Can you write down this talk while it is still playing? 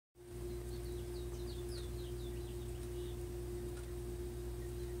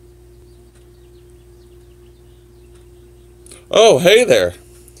Oh, hey there.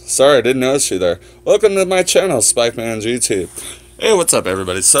 Sorry, I didn't notice you there. Welcome to my channel, Spikeman'S YouTube. Hey, what's up,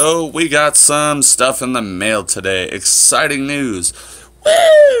 everybody? So, we got some stuff in the mail today. Exciting news.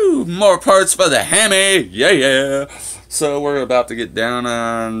 Woo! More parts for the Hemi. Yeah. So, we're about to get down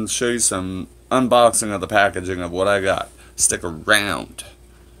and show you some unboxing of the packaging of what I got. Stick around.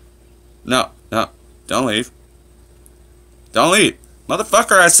 No, don't leave. Don't leave.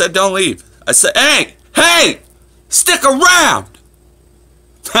 Motherfucker, I said don't leave. I said, hey! Stick around!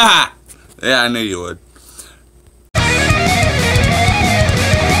 Ha! Yeah, I knew you would.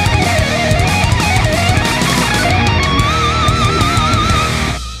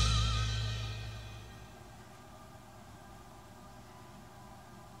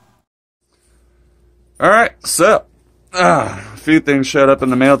 Alright, so, a few things showed up in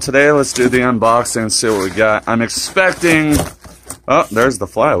the mail today. Let's do the unboxing and see what we got. I'm expecting... Oh, there's the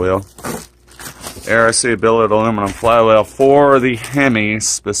flywheel. ARC billet aluminum flywheel for the Hemi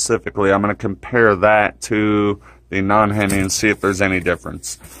specifically. I'm going to compare that to the non-Hemi and see if there's any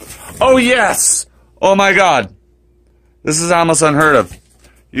difference. Oh, yes! Oh, my God. This is almost unheard of.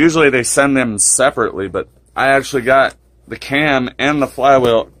 Usually they send them separately, but I actually got the cam and the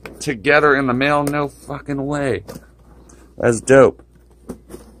flywheel together in the mail. No fucking way. That's dope.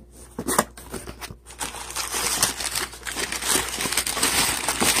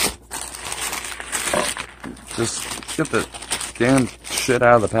 Just get the damn shit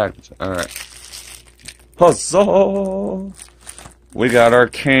out of the package. Alright. Puzzle! We got our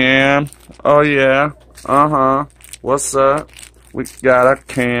cam. Oh yeah. What's up? We got a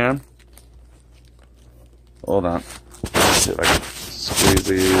cam. Hold on. Let's see if I can squeeze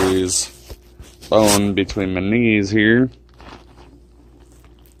these bone between my knees here.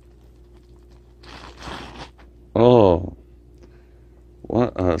 Oh.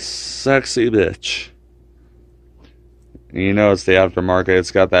 What a sexy bitch. You know it's the aftermarket.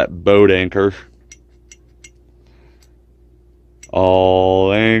 It's got that boat anchor.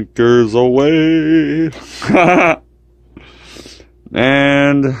 All anchors away.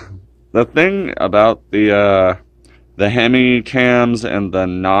 And the thing about the Hemi cams and the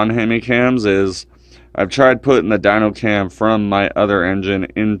non-Hemi cams is I've tried putting the dyno cam from my other engine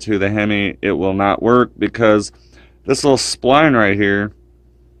into the Hemi. It will not work because this little spline right here,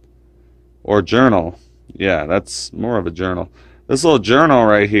 or journal, yeah, that's more of a journal. This little journal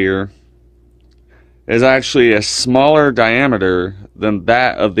right here is actually a smaller diameter than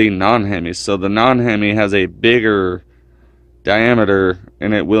that of the non-Hemi. So the non-Hemi has a bigger diameter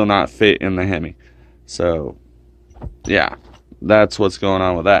and it will not fit in the Hemi. So, yeah, that's what's going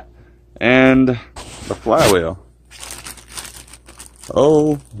on with that. And the flywheel.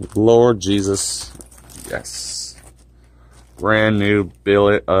 Oh, Lord Jesus. Yes. Brand new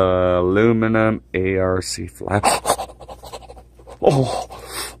billet aluminum ARC flywheel.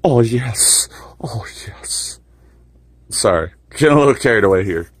 Oh yes. Oh yes. Sorry, getting a little carried away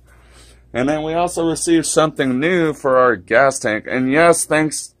here. And then we also received something new for our gas tank. And yes,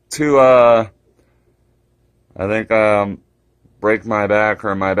 thanks to I think break my back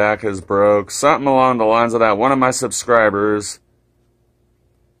or my back is broke, something along the lines of that. One of my subscribers,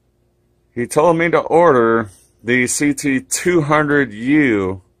 he told me to order the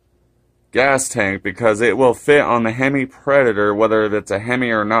CT200U gas tank because it will fit on the Hemi Predator, whether it's a Hemi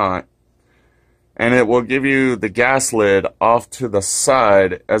or not, and it will give you the gas lid off to the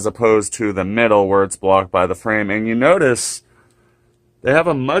side as opposed to the middle where it's blocked by the frame. And you notice they have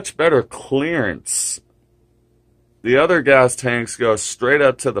a much better clearance. The other gas tanks go straight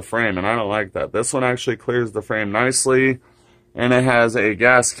up to the frame, and I don't like that. This one actually clears the frame nicely, and it has a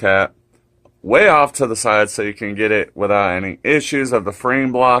gas cap way off to the side so you can get it without any issues of the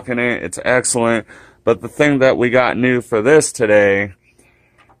frame blocking it. It's excellent. But the thing that we got new for this today,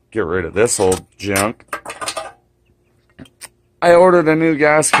 get rid of this old junk. I ordered a new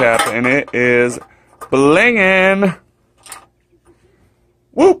gas cap and it is blingin'.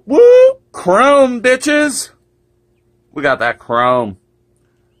 Whoop whoop, chrome bitches. We got that chrome.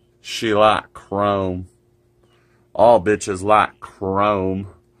 She like chrome. All bitches like chrome.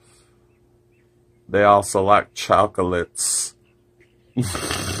 They also like chocolates.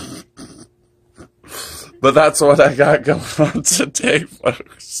 But that's what I got going on today,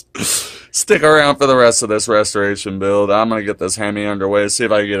 folks. Stick around for the rest of this restoration build. I'm going to get this Hemi underway, see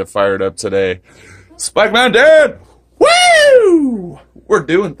if I can get it fired up today. Spikeman dead! Woo! We're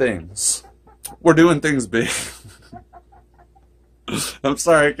doing things. We're doing things big. I'm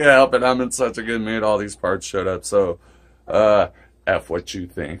sorry, I can't help it. I'm in such a good mood. All these parts showed up, so... F what you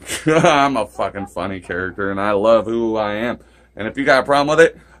think. I'm a fucking funny character, and I love who I am. And if you got a problem with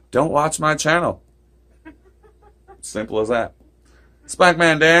it, don't watch my channel. Simple as that.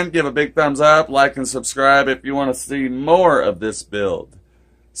 Spikeman Dan, give a big thumbs up, like and subscribe if you want to see more of this build.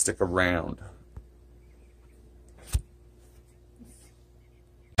 Stick around.